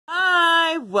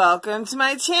Welcome to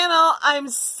my channel. I'm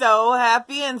so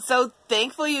happy and so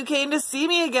thankful you came to see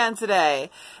me again today.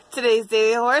 Today's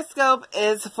daily horoscope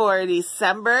is for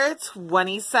December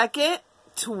 22nd,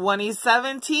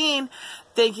 2017.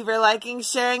 Thank you for liking,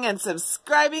 sharing, and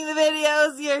subscribing the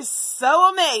videos. You're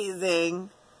so amazing.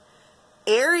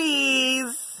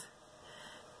 Aries.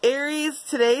 Aries,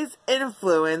 today's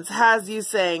influence has you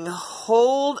saying,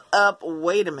 hold up,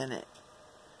 wait a minute.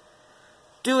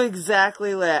 Do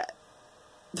exactly that.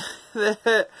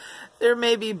 There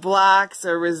may be blocks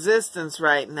or resistance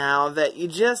right now that you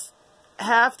just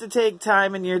have to take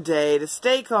time in your day to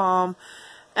stay calm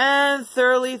and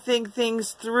thoroughly think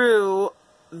things through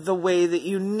the way that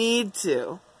you need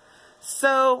to.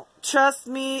 So, trust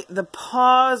me, the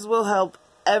pause will help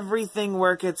everything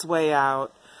work its way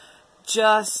out.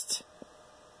 Just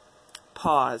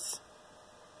pause.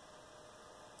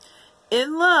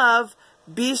 In love,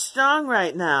 be strong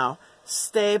right now.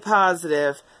 Stay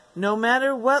positive. No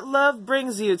matter what love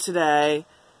brings you today,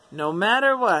 no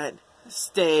matter what,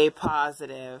 stay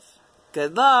positive.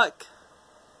 Good luck.